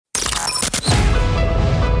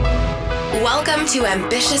Welcome to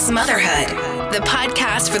Ambitious Motherhood, the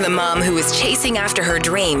podcast for the mom who is chasing after her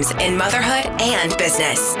dreams in motherhood and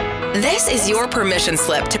business. This is your permission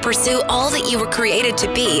slip to pursue all that you were created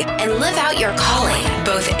to be and live out your calling,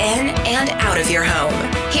 both in and out of your home.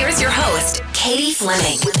 Here's your host, Katie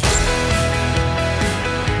Fleming.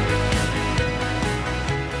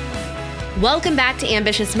 Welcome back to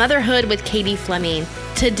Ambitious Motherhood with Katie Fleming.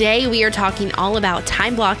 Today we are talking all about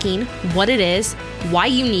time blocking, what it is, why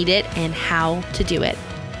you need it, and how to do it.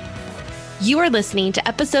 You are listening to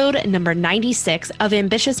episode number 96 of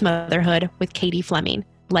Ambitious Motherhood with Katie Fleming.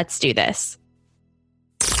 Let's do this.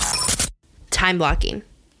 Time blocking.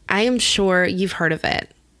 I am sure you've heard of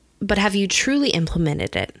it, but have you truly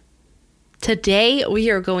implemented it? Today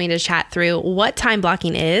we are going to chat through what time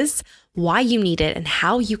blocking is, why you need it, and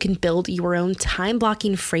how you can build your own time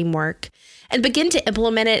blocking framework and begin to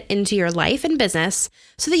implement it into your life and business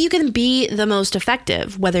so that you can be the most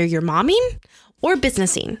effective, whether you're momming or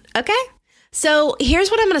businessing, okay? So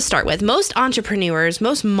here's what I'm gonna start with. Most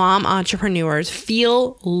mom entrepreneurs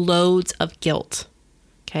feel loads of guilt,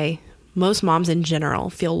 okay? Most moms in general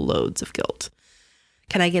feel loads of guilt.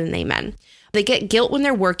 Can I get an amen? They get guilt when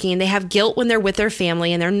they're working. They have guilt when they're with their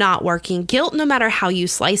family and they're not working. Guilt no matter how you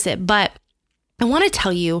slice it. But I want to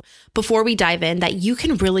tell you before we dive in that you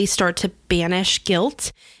can really start to banish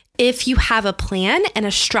guilt if you have a plan and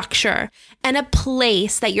a structure and a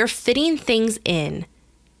place that you're fitting things in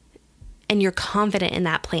and you're confident in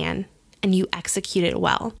that plan and you execute it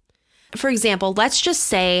well. For example, let's just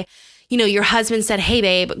say, your husband said, hey,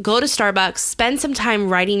 babe, go to Starbucks, spend some time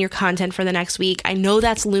writing your content for the next week. I know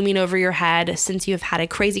that's looming over your head since you have had a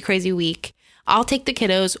crazy, crazy week. I'll take the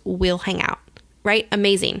kiddos. We'll hang out, right?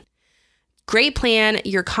 Amazing. Great plan.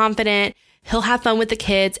 You're confident. He'll have fun with the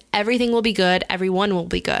kids. Everything will be good. Everyone will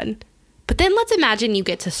be good. But then let's imagine you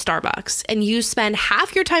get to Starbucks and you spend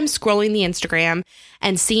half your time scrolling the Instagram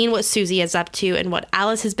and seeing what Susie is up to and what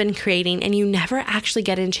Alice has been creating, and you never actually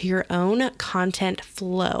get into your own content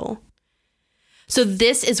flow. So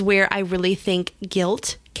this is where I really think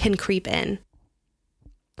guilt can creep in.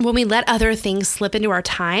 When we let other things slip into our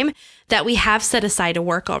time that we have set aside to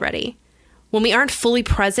work already. When we aren't fully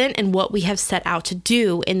present in what we have set out to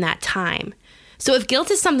do in that time. So if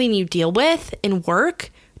guilt is something you deal with in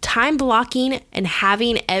work, time blocking and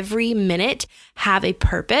having every minute have a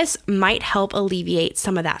purpose might help alleviate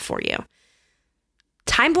some of that for you.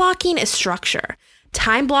 Time blocking is structure.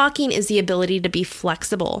 Time blocking is the ability to be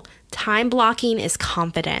flexible. Time blocking is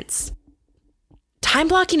confidence. Time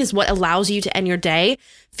blocking is what allows you to end your day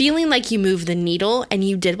feeling like you moved the needle and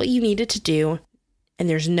you did what you needed to do, and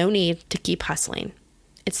there's no need to keep hustling.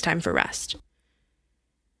 It's time for rest.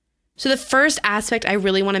 So the first aspect I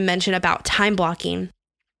really want to mention about time blocking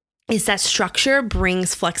is that structure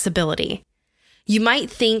brings flexibility. You might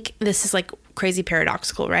think this is like crazy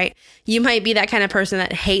paradoxical, right? You might be that kind of person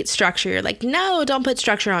that hates structure. You're like, no, don't put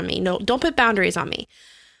structure on me. No, don't put boundaries on me.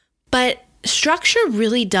 But structure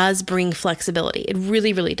really does bring flexibility. It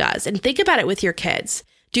really, really does. And think about it with your kids.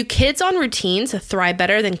 Do kids on routines thrive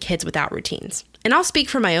better than kids without routines? And I'll speak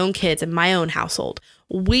for my own kids and my own household.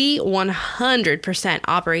 We 100%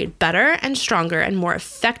 operate better and stronger and more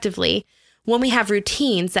effectively when we have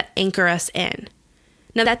routines that anchor us in.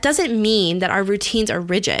 Now, that doesn't mean that our routines are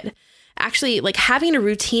rigid. Actually, like having a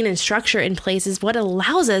routine and structure in place is what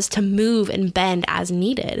allows us to move and bend as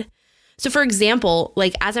needed. So for example,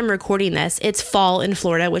 like as I'm recording this, it's fall in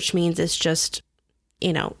Florida, which means it's just,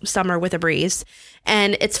 summer with a breeze,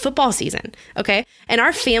 and it's football season. Okay. And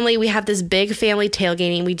our family, we have this big family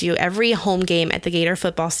tailgating. We do every home game at the Gator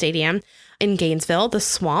Football Stadium in Gainesville, the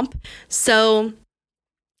Swamp. So,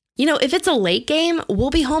 if it's a late game, we'll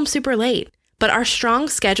be home super late. But our strong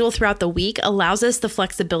schedule throughout the week allows us the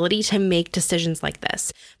flexibility to make decisions like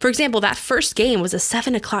this. For example, that first game was a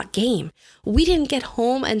 7:00 game. We didn't get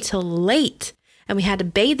home until late, and we had to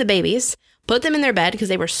bathe the babies, put them in their bed because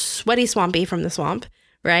they were sweaty, swampy from the swamp,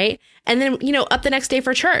 right? And then, up the next day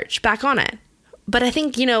for church, back on it. But I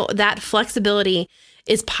think, that flexibility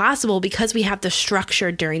is possible because we have the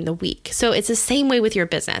structure during the week. So it's the same way with your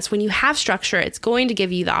business. When you have structure, it's going to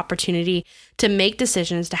give you the opportunity to make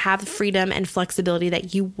decisions, to have the freedom and flexibility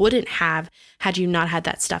that you wouldn't have had you not had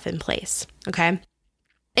that stuff in place. Okay.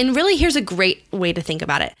 And really, here's a great way to think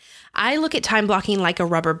about it. I look at time blocking like a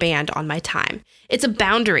rubber band on my time. It's a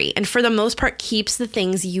boundary, and for the most part keeps the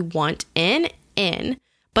things you want in,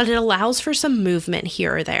 but it allows for some movement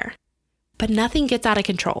here or there. But nothing gets out of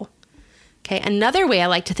control. Okay, another way I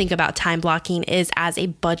like to think about time blocking is as a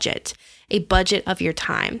budget of your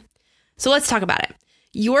time. So let's talk about it.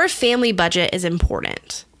 Your family budget is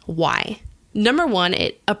important. Why? Number one,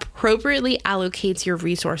 it appropriately allocates your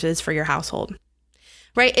resources for your household,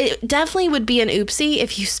 right? It definitely would be an oopsie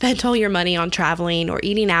if you spent all your money on traveling or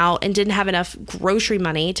eating out and didn't have enough grocery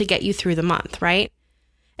money to get you through the month, right?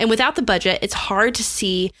 And without the budget, it's hard to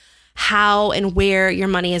see how and where your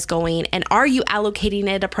money is going, and are you allocating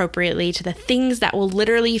it appropriately to the things that will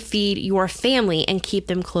literally feed your family and keep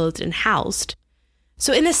them clothed and housed.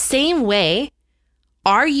 So in the same way,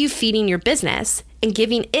 are you feeding your business and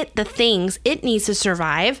giving it the things it needs to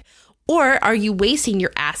survive, or are you wasting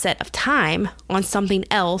your asset of time on something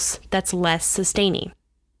else that's less sustaining?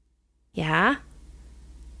 Yeah?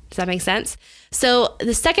 Does that make sense? So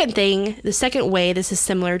the second way this is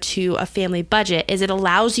similar to a family budget is it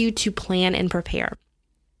allows you to plan and prepare.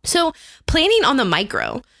 So planning on the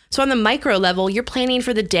micro. So on the micro level, you're planning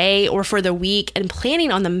for the day or for the week, and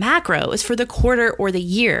planning on the macro is for the quarter or the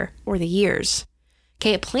year or the years.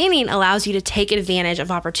 Okay, planning allows you to take advantage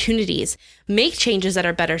of opportunities, make changes that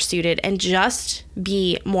are better suited, and just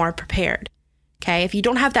be more prepared. Okay, if you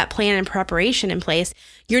don't have that plan and preparation in place,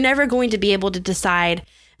 you're never going to be able to decide,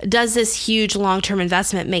 does this huge long-term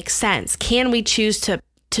investment make sense? Can we choose to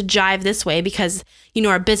jive this way because,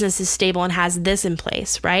 our business is stable and has this in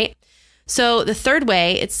place, right? So the third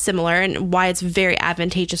way it's similar, and why it's very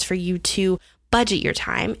advantageous for you to budget your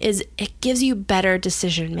time, is it gives you better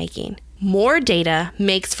decision making. More data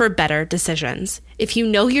makes for better decisions. If you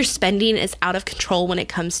know your spending is out of control when it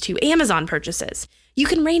comes to Amazon purchases, you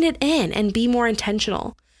can rein it in and be more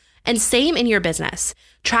intentional. And same in your business.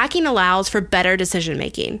 Tracking allows for better decision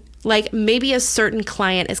making. Like maybe a certain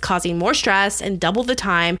client is causing more stress and double the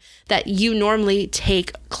time that you normally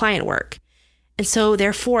take client work. And so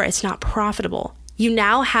therefore it's not profitable. You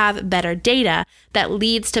now have better data that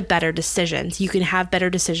leads to better decisions. You can have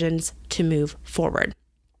better decisions to move forward.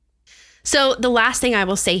 So the last thing I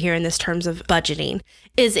will say here in this terms of budgeting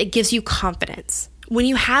is it gives you confidence. When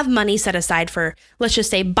you have money set aside for, let's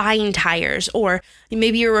just say, buying tires, or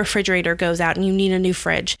maybe your refrigerator goes out and you need a new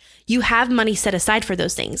fridge, you have money set aside for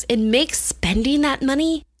those things. It makes spending that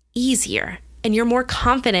money easier, and you're more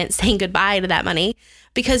confident saying goodbye to that money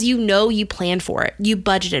because you know you planned for it, you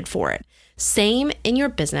budgeted for it. Same in your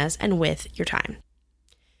business and with your time.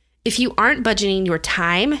 If you aren't budgeting your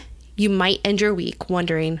time, you might end your week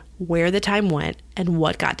wondering where the time went and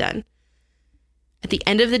what got done. At the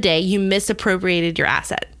end of the day, you misappropriated your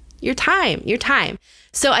asset, your time.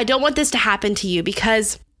 So I don't want this to happen to you,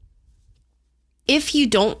 because if you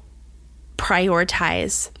don't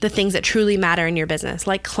prioritize the things that truly matter in your business,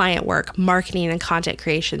 like client work, marketing and content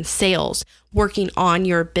creation, sales, working on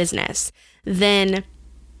your business, then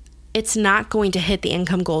it's not going to hit the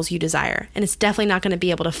income goals you desire. And it's definitely not going to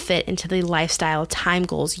be able to fit into the lifestyle time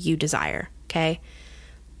goals you desire. Okay.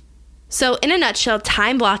 So in a nutshell,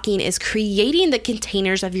 time blocking is creating the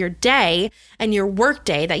containers of your day and your work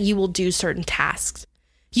day that you will do certain tasks.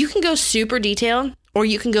 You can go super detailed or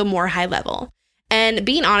you can go more high level. And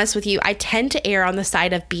being honest with you, I tend to err on the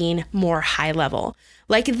side of being more high level.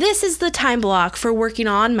 Like, this is the time block for working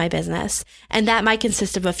on my business, and that might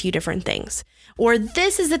consist of a few different things. Or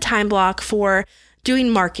this is the time block for doing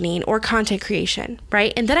marketing or content creation,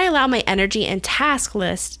 right? And then I allow my energy and task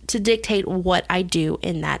list to dictate what I do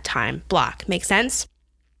in that time block. Make sense?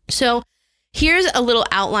 So here's a little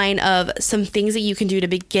outline of some things that you can do to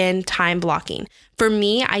begin time blocking. For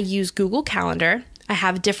me, I use Google Calendar. I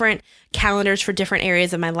have different calendars for different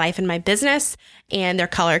areas of my life and my business, and they're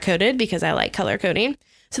color coded because I like color coding.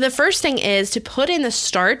 So the first thing is to put in the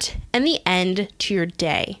start and the end to your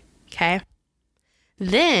day, okay?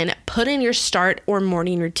 Then put in your start or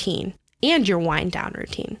morning routine and your wind down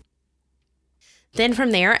routine. Then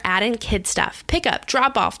from there, add in kid stuff, pick up,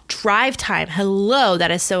 drop off, drive time. Hello,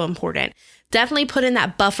 that is so important. Definitely put in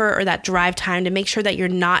that buffer or that drive time to make sure that you're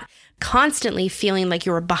not constantly feeling like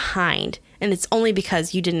you're behind, and it's only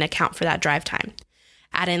because you didn't account for that drive time.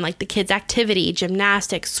 Add in like the kids' activity,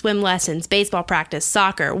 gymnastics, swim lessons, baseball practice,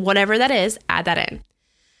 soccer, whatever that is, add that in.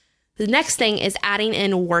 The next thing is adding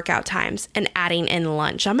in workout times and adding in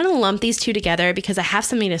lunch. I'm going to lump these two together because I have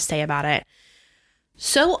something to say about it.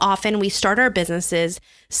 So often we start our businesses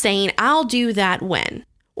saying, I'll do that when,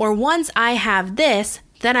 or once I have this,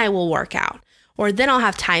 then I will work out, or then I'll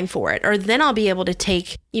have time for it, or then I'll be able to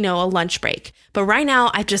take, a lunch break. But right now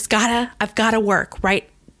I've got to work right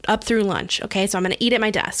up through lunch. Okay. So I'm going to eat at my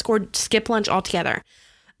desk or skip lunch altogether.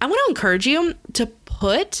 I want to encourage you to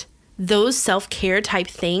put those self-care type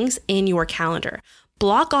things in your calendar.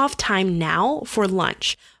 Block off time now for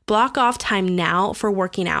lunch. Block off time now for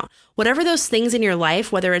working out. Whatever those things in your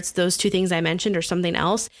life, whether it's those two things I mentioned or something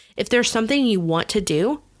else, if there's something you want to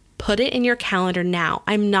do, put it in your calendar now.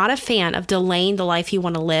 I'm not a fan of delaying the life you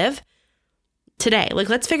want to live today. Like,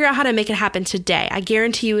 let's figure out how to make it happen today. I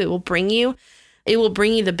guarantee you it will bring you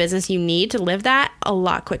the business you need to live that a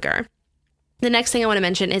lot quicker. The next thing I want to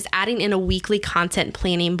mention is adding in a weekly content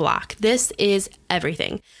planning block. This is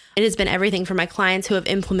everything. It has been everything for my clients who have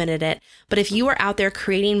implemented it. But if you are out there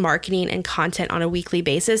creating marketing and content on a weekly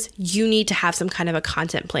basis, you need to have some kind of a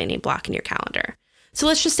content planning block in your calendar. So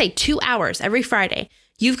let's just say 2 hours every Friday,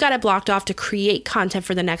 you've got it blocked off to create content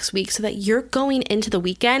for the next week so that you're going into the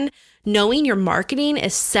weekend knowing your marketing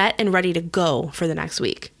is set and ready to go for the next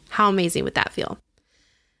week. How amazing would that feel?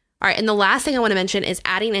 All right, and the last thing I want to mention is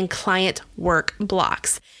adding in client work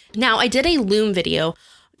blocks. Now, I did a Loom video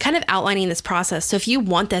kind of outlining this process. So if you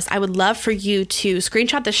want this, I would love for you to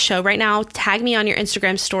screenshot this show right now, tag me on your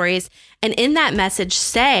Instagram stories, and in that message,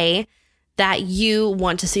 say that you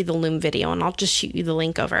want to see the Loom video, and I'll just shoot you the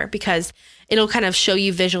link over because it'll kind of show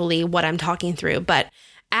you visually what I'm talking through. But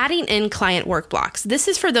adding in client work blocks, this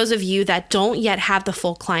is for those of you that don't yet have the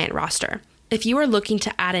full client roster. If you are looking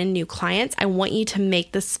to add in new clients, I want you to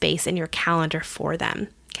make the space in your calendar for them,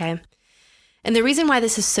 okay? And the reason why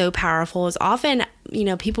this is so powerful is often,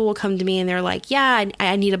 people will come to me and they're like, yeah,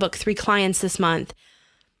 I need to book 3 clients this month.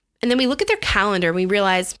 And then we look at their calendar and we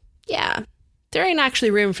realize, yeah, there ain't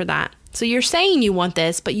actually room for that. So you're saying you want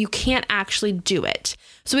this, but you can't actually do it.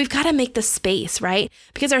 So we've got to make the space, right?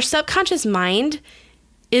 Because our subconscious mind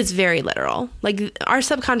is very literal. Like, our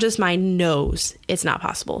subconscious mind knows it's not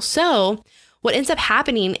possible. So what ends up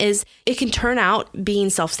happening is it can turn out being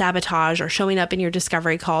self-sabotage or showing up in your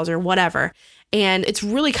discovery calls or whatever. And it's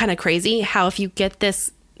really kind of crazy how if you get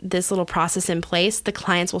this little process in place, the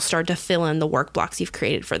clients will start to fill in the work blocks you've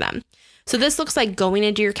created for them. So this looks like going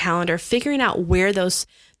into your calendar, figuring out where those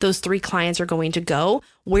 3 clients are going to go,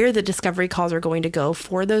 where the discovery calls are going to go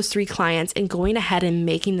for those 3 clients, and going ahead and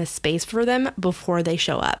making the space for them before they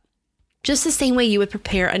show up. Just the same way you would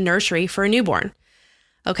prepare a nursery for a newborn.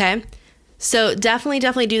 Okay? So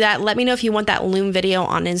definitely do that. Let me know if you want that Loom video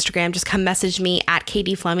on Instagram. Just come message me at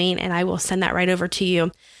Katie Fleming and I will send that right over to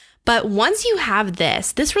you. But once you have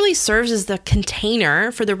this really serves as the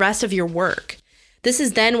container for the rest of your work. This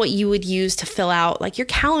is then what you would use to fill out like your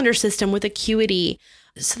calendar system with Acuity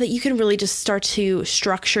so that you can really just start to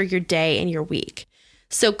structure your day and your week.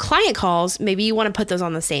 So client calls, maybe you want to put those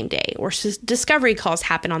on the same day, or discovery calls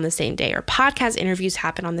happen on the same day, or podcast interviews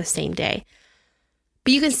happen on the same day.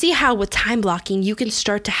 But you can see how with time blocking, you can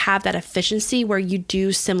start to have that efficiency where you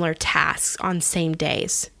do similar tasks on same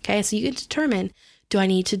days. Okay, so you can determine, do I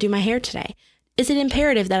need to do my hair today? Is it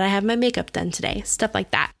imperative that I have my makeup done today? Stuff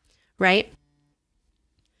like that, right?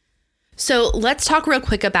 So let's talk real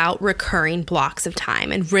quick about recurring blocks of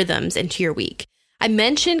time and rhythms into your week. I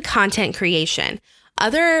mentioned content creation.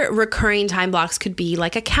 Other recurring time blocks could be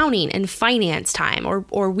like accounting and finance time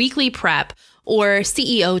or weekly prep or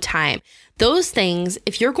CEO time. Those things,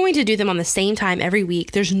 if you're going to do them on the same time every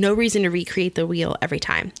week, there's no reason to recreate the wheel every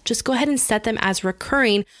time. Just go ahead and set them as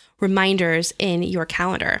recurring reminders in your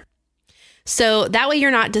calendar. So that way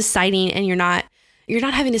you're not deciding and you're not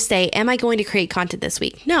having to say, am I going to create content this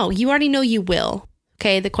week? No, you already know you will.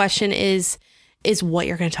 Okay. The question is what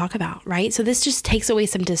you're going to talk about, right? So this just takes away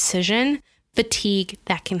some decision fatigue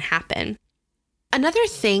that can happen. Another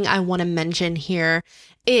thing I want to mention here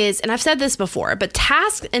is, and I've said this before, but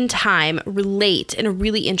tasks and time relate in a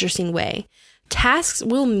really interesting way. Tasks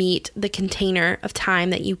will meet the container of time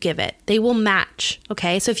that you give it. They will match,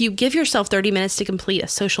 okay? So if you give yourself 30 minutes to complete a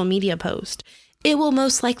social media post, it will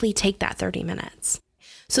most likely take that 30 minutes.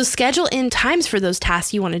 So schedule in times for those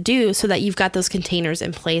tasks you want to do so that you've got those containers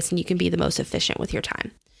in place and you can be the most efficient with your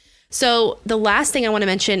time. So the last thing I want to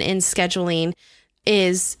mention in scheduling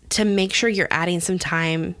is to make sure you're adding some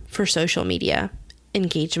time for social media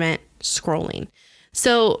engagement, scrolling.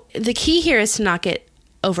 So the key here is to not get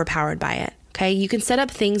overpowered by it. Okay. You can set up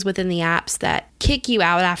things within the apps that kick you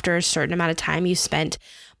out after a certain amount of time you spent,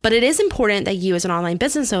 but it is important that you as an online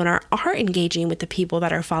business owner are engaging with the people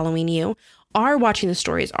that are following you, are watching the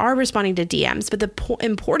stories, are responding to DMs. But the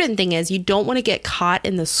important thing is you don't want to get caught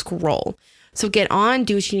in the scroll. So get on,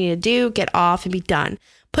 do what you need to do, get off and be done.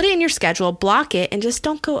 Put it in your schedule, block it, and just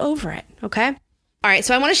don't go over it. Okay. All right.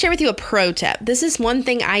 So I want to share with you a pro tip. This is one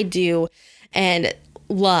thing I do and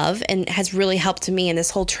love and has really helped me in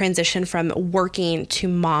this whole transition from working to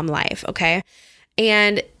mom life. Okay.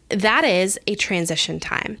 And that is a transition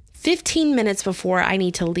time. 15 minutes before I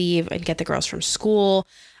need to leave and get the girls from school,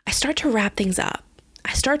 I start to wrap things up.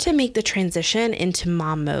 I start to make the transition into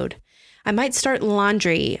mom mode. I might start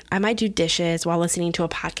laundry. I might do dishes while listening to a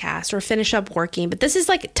podcast or finish up working. But this is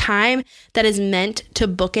like time that is meant to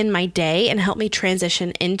bookend my day and help me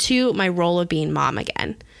transition into my role of being mom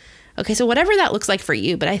again. Okay, so whatever that looks like for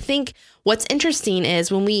you. But I think what's interesting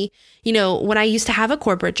is when I used to have a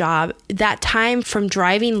corporate job, that time from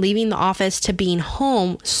driving, leaving the office to being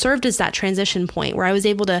home served as that transition point where I was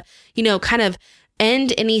able to, kind of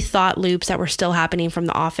end any thought loops that were still happening from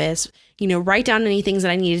the office, write down any things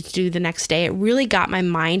that I needed to do the next day. It really got my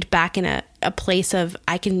mind back in a place of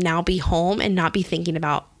I can now be home and not be thinking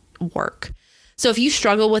about work. So if you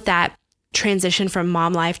struggle with that transition from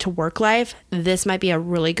mom life to work life, this might be a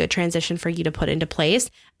really good transition for you to put into place,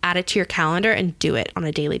 add it to your calendar, and do it on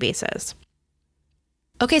a daily basis.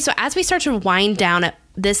 Okay, so as we start to wind down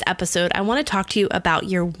this episode, I want to talk to you about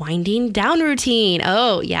your winding down routine.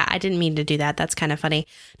 Oh, yeah, I didn't mean to do that. That's kind of funny.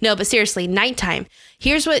 No, but seriously, nighttime.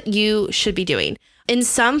 Here's what you should be doing in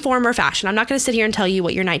some form or fashion. I'm not going to sit here and tell you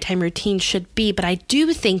what your nighttime routine should be, but I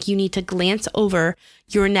do think you need to glance over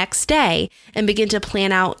your next day and begin to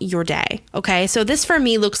plan out your day. Okay, so this for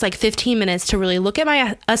me looks like 15 minutes to really look at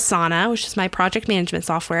my Asana, which is my project management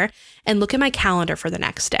software, and look at my calendar for the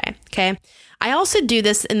next day. Okay. I also do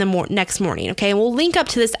this in the next morning, okay? And we'll link up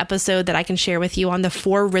to this episode that I can share with you on the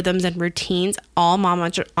 4 rhythms and routines all mom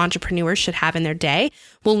entrepreneurs should have in their day.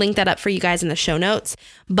 We'll link that up for you guys in the show notes.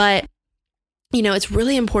 But, it's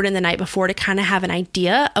really important the night before to kind of have an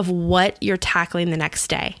idea of what you're tackling the next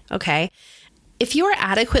day, okay? If you are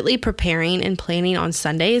adequately preparing and planning on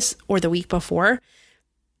Sundays or the week before,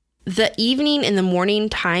 the evening and the morning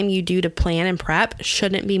time you do to plan and prep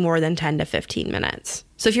shouldn't be more than 10 to 15 minutes.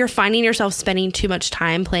 So if you're finding yourself spending too much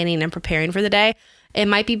time planning and preparing for the day, it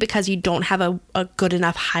might be because you don't have a good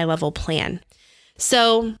enough high level plan.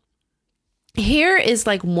 So here is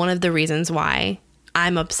like one of the reasons why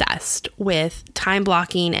I'm obsessed with time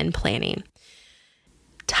blocking and planning.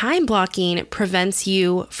 Time blocking prevents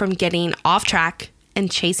you from getting off track and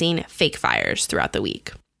chasing fake fires throughout the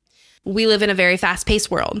week. We live in a very fast-paced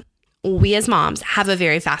world. We as moms have a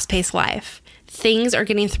very fast-paced life. Things are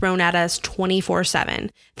getting thrown at us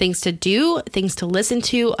 24/7. Things to do, things to listen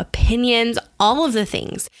to, opinions, all of the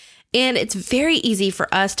things. And it's very easy for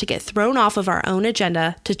us to get thrown off of our own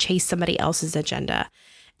agenda to chase somebody else's agenda.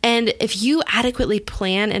 And if you adequately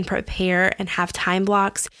plan and prepare and have time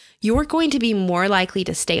blocks, you're going to be more likely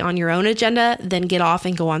to stay on your own agenda than get off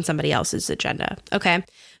and go on somebody else's agenda. Okay.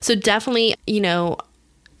 So definitely,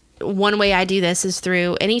 one way I do this is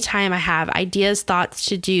through anytime I have ideas, thoughts,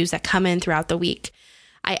 to-dos that come in throughout the week,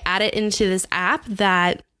 I add it into this app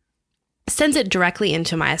that sends it directly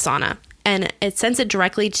into my Asana. And it sends it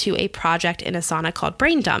directly to a project in Asana called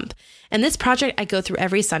Brain Dump. And this project I go through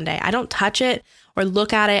every Sunday. I don't touch it or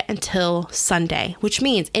look at it until Sunday, which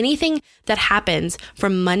means anything that happens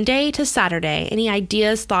from Monday to Saturday, any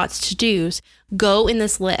ideas, thoughts, to-dos, go in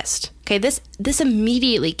this list. Okay, this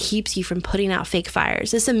immediately keeps you from putting out fake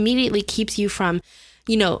fires. This immediately keeps you from,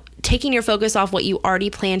 taking your focus off what you already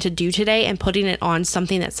planned to do today and putting it on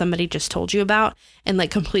something that somebody just told you about and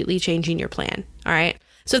like completely changing your plan. All right.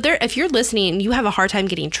 So if you're listening and you have a hard time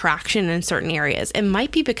getting traction in certain areas, it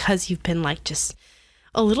might be because you've been like just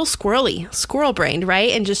a little squirrel brained,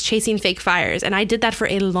 right? And just chasing fake fires. And I did that for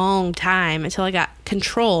a long time until I got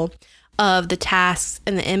control of the tasks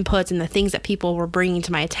and the inputs and the things that people were bringing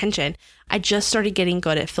to my attention. I just started getting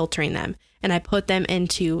good at filtering them and I put them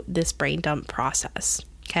into this brain dump process.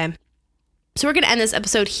 Okay. So we're going to end this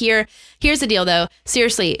episode here. Here's the deal though.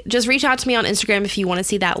 Seriously, just reach out to me on Instagram if you want to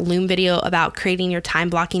see that Loom video about creating your time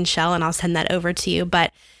blocking shell and I'll send that over to you.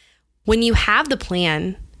 But when you have the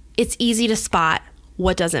plan, it's easy to spot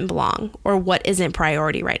what doesn't belong or what isn't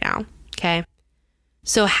priority right now. Okay.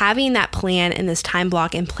 So having that plan and this time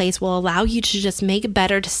block in place will allow you to just make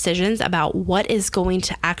better decisions about what is going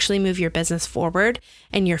to actually move your business forward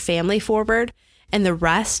and your family forward, and the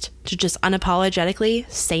rest to just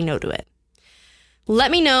unapologetically say no to it. Let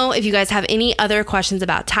me know if you guys have any other questions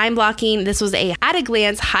about time blocking. This was a at a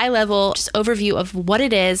glance, high level just overview of what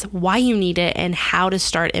it is, why you need it, and how to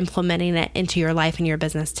start implementing it into your life and your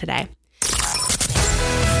business today.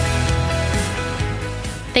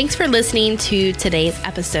 Thanks for listening to today's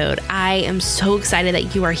episode. I am so excited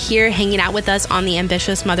that you are here hanging out with us on the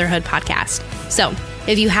Ambitious Motherhood podcast. So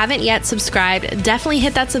if you haven't yet subscribed, definitely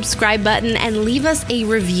hit that subscribe button and leave us a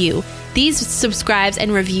review. These subscribes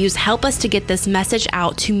and reviews help us to get this message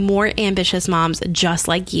out to more ambitious moms just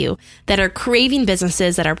like you that are craving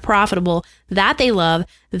businesses that are profitable, that they love,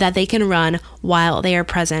 that they can run while they are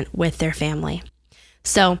present with their family.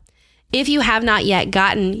 So if you have not yet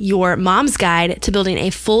gotten your mom's guide to building a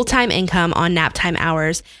full-time income on nap time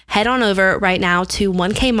hours, head on over right now to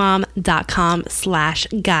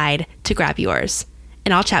 1kmom.com/guide to grab yours.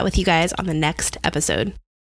 And I'll chat with you guys on the next episode.